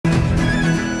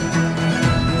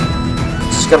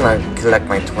gonna collect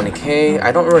my 20k.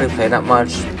 I don't really play that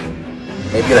much.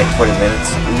 Maybe like 20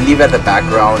 minutes. Leave it at the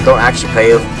background. Don't actually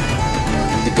play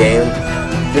the game.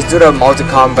 Just do the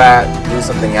multi-combat. Do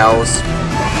something else.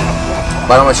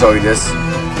 But I'm gonna show you this.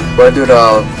 We're gonna do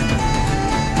the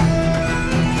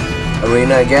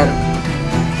arena again.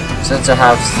 Since I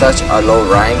have such a low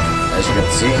rank, as you can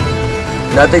see.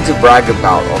 Nothing to brag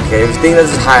about, okay? If you think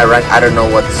this is high rank, I don't know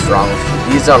what's wrong with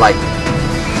you. These are like...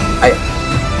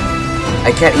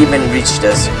 I can't even reach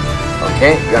this.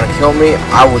 Okay? You're gonna kill me,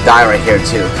 I will die right here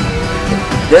too.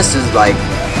 This is like...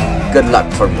 good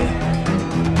luck for me.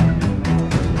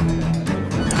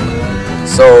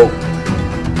 So...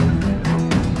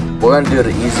 we're gonna do the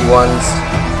easy ones.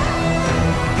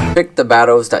 Pick the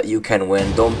battles that you can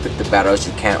win. Don't pick the battles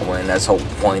you can't win. That's the whole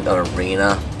point of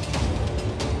arena.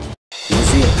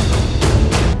 Easy.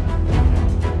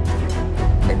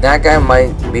 Like that guy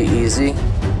might be easy,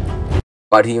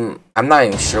 but I'm not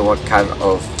even sure what kind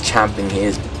of champion he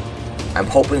is. I'm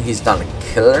hoping he's not a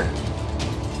killer.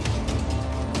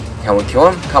 Can we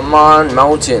kill him? Come on,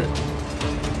 mountain.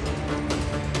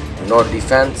 North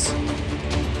defense.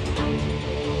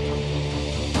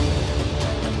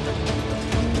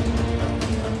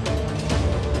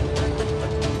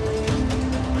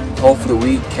 Hopefully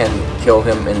we can kill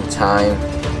him in time.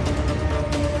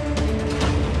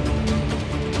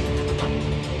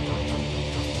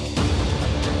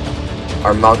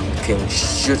 Our Mountain King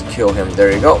should kill him.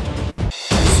 There you go.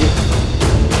 See?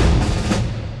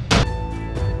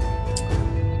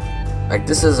 Like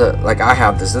this is a I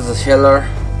have this. This is a healer.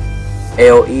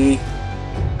 AoE.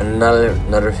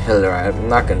 Another healer. I'm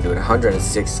not gonna do it.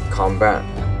 106 combat.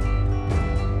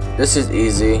 This is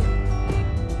easy.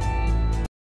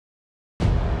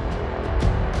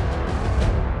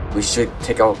 We should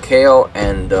take out KO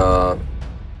and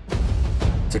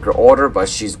take her order, but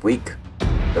she's weak.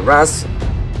 The rest,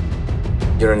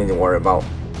 you don't need to worry about.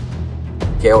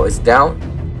 KO is down.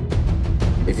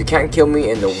 If you can't kill me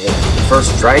in the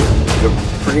first strike, you're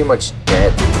pretty much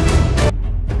dead.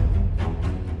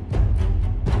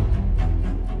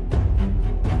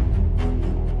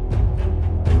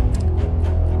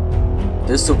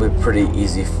 This will be pretty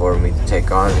easy for me to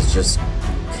take on. It's just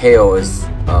KO is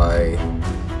a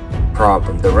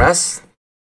problem. The rest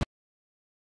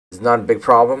is not a big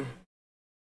problem.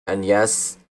 And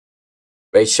yes,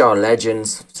 Raid Shadow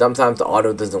Legends, sometimes the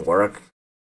audio doesn't work.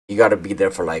 You gotta be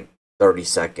there for like 30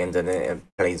 seconds and then it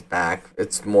plays back.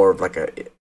 It's more of like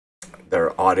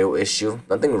their audio issue.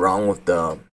 Nothing wrong with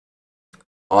the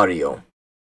audio,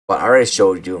 but I already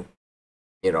showed you,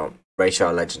 you know, Raid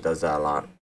Shadow Legends does that a lot.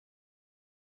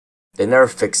 They never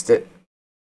fixed it.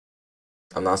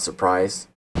 I'm not surprised.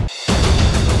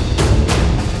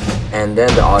 And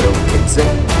then the audio kicks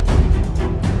in.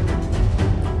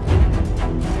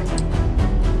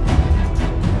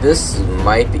 This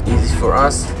might be easy for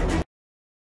us.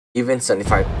 Even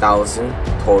 75,000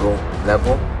 total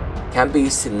level can be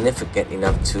significant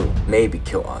enough to maybe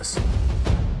kill us.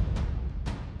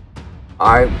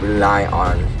 I rely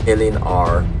on healing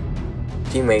our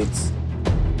teammates.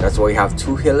 That's why we have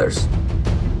 2 healers.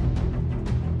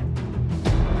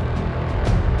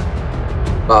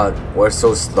 But we're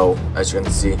so slow, as you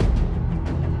can see.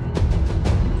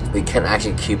 We can't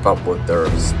actually keep up with their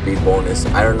speed bonus.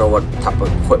 I don't know what type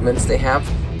of equipments they have,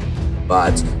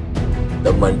 but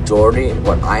the majority,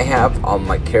 what I have on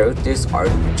my characters are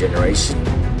regeneration,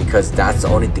 because that's the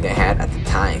only thing I had at the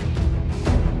time.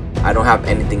 I don't have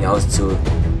anything else to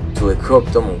equip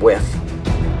them with.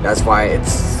 That's why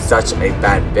it's such a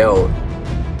bad build,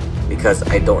 because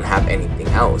I don't have anything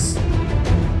else.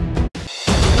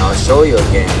 And I'll show you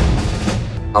again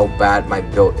how bad my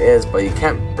build is, but you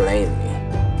can't blame me.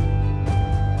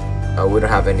 We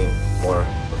don't have any more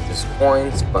of these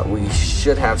coins, but we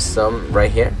should have some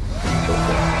right here.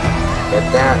 Get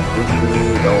that. We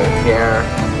don't care.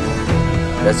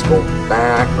 Let's go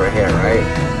back right here, right?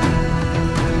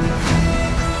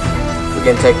 We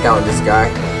can take down this guy.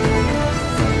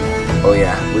 Oh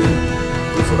yeah, we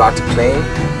forgot to claim.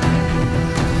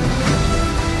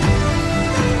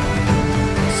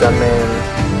 Summon.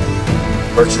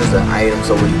 Purchase an item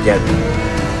so we get.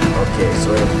 Okay, so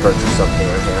we're gonna purchase something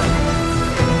right here.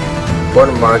 Go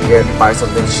to market, buy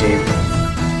something cheap.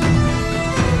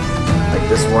 Like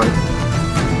this one.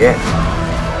 Yeah.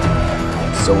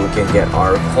 So we can get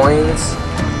our coins.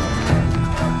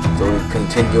 So we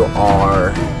continue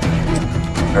our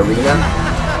arena.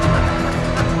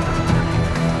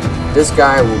 This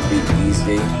guy will be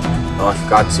easy. Oh, I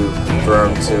forgot to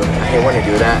confirm too. I hate when I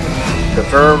do that.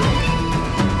 Confirm.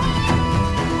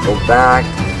 Go back.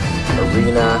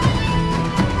 Arena.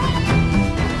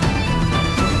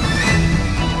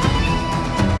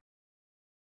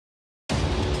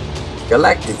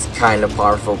 Galect is kind of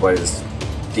powerful, but it's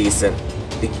decent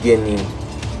beginning.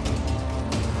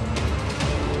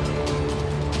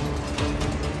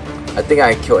 I think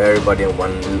I kill everybody in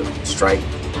one strike.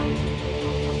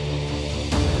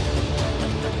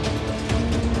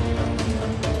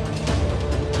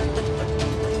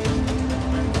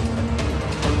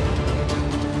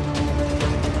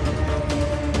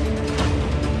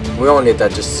 We only need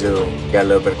that just to get a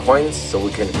little bit of coins so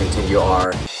we can continue our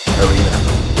arena.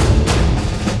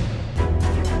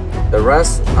 The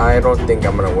rest, I don't think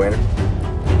I'm gonna win.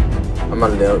 I'm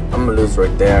gonna lose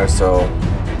right there, so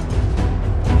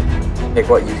take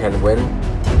what you can win.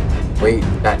 Wait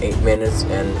that 8 minutes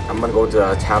and I'm gonna go to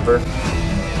the tavern.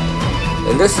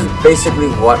 And this is basically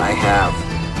what I have,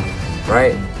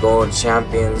 right? Gold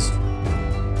champions.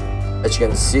 As you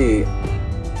can see,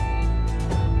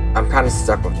 I'm kind of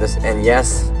stuck with this, and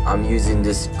yes, I'm using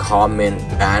this common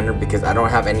banner because I don't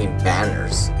have any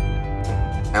banners.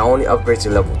 I only upgrade to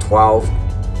level 12.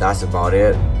 That's about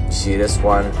it. You see this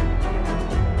one?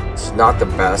 It's not the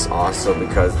best also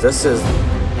because this is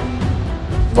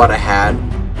what I had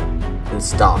in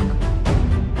stock.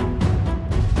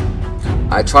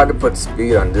 I tried to put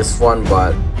speed on this one,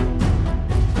 but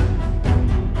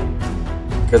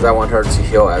because I want her to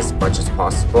heal as much as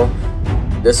possible.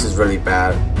 This is really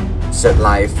bad. Set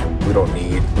life, we don't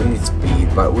need. We need speed,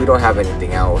 but we don't have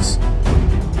anything else.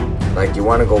 Like, you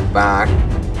want to go back,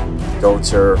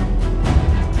 filter.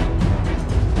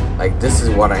 Like, this is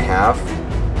what I have.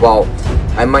 Well,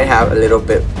 I might have a little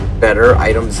bit better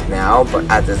items now, but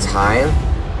at the time,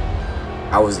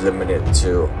 I was limited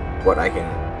to what I can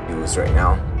use right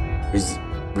now.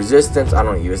 Resistance, I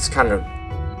don't use. It's kind of.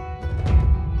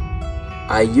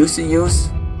 I used to use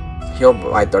heal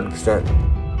by 30%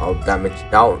 of damage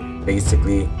down.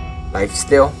 Basically life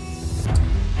steal.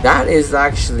 That is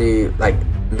actually like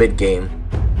mid game.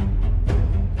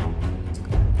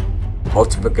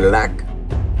 Ultimate Galect,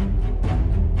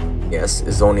 yes,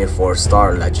 is only a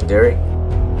 4-star legendary.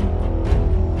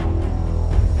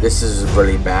 This is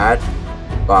really bad,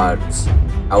 but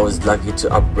I was lucky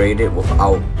to upgrade it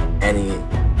without any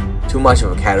too much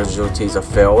of a casualties of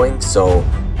failing, so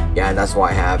yeah, that's why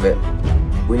I have it.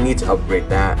 We need to upgrade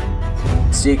that.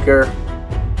 Seeker,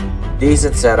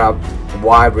 decent setup,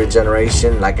 wide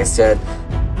regeneration. Like I said,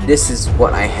 this is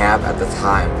what I have at the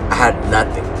time. I had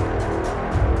nothing.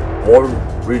 More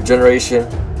regeneration,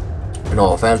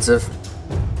 no offensive,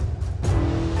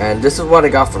 and this is what I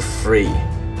got for free.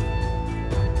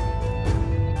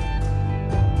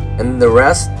 And the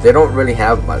rest, they don't really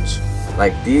have much.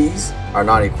 Like, these are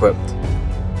not equipped.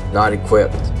 Not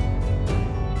equipped.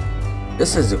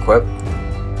 This is equipped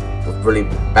with really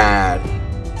bad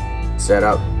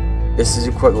setup. This is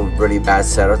equipped with really bad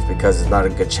setups because it's not a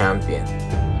good champion,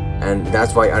 and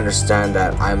that's why I understand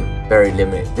that I'm very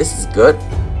limited. This is good,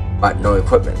 but no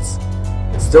equipments.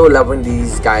 Still leveling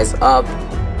these guys up.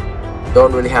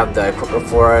 Don't really have the equipment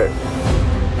for it.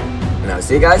 And I'll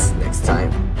see you guys next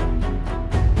time.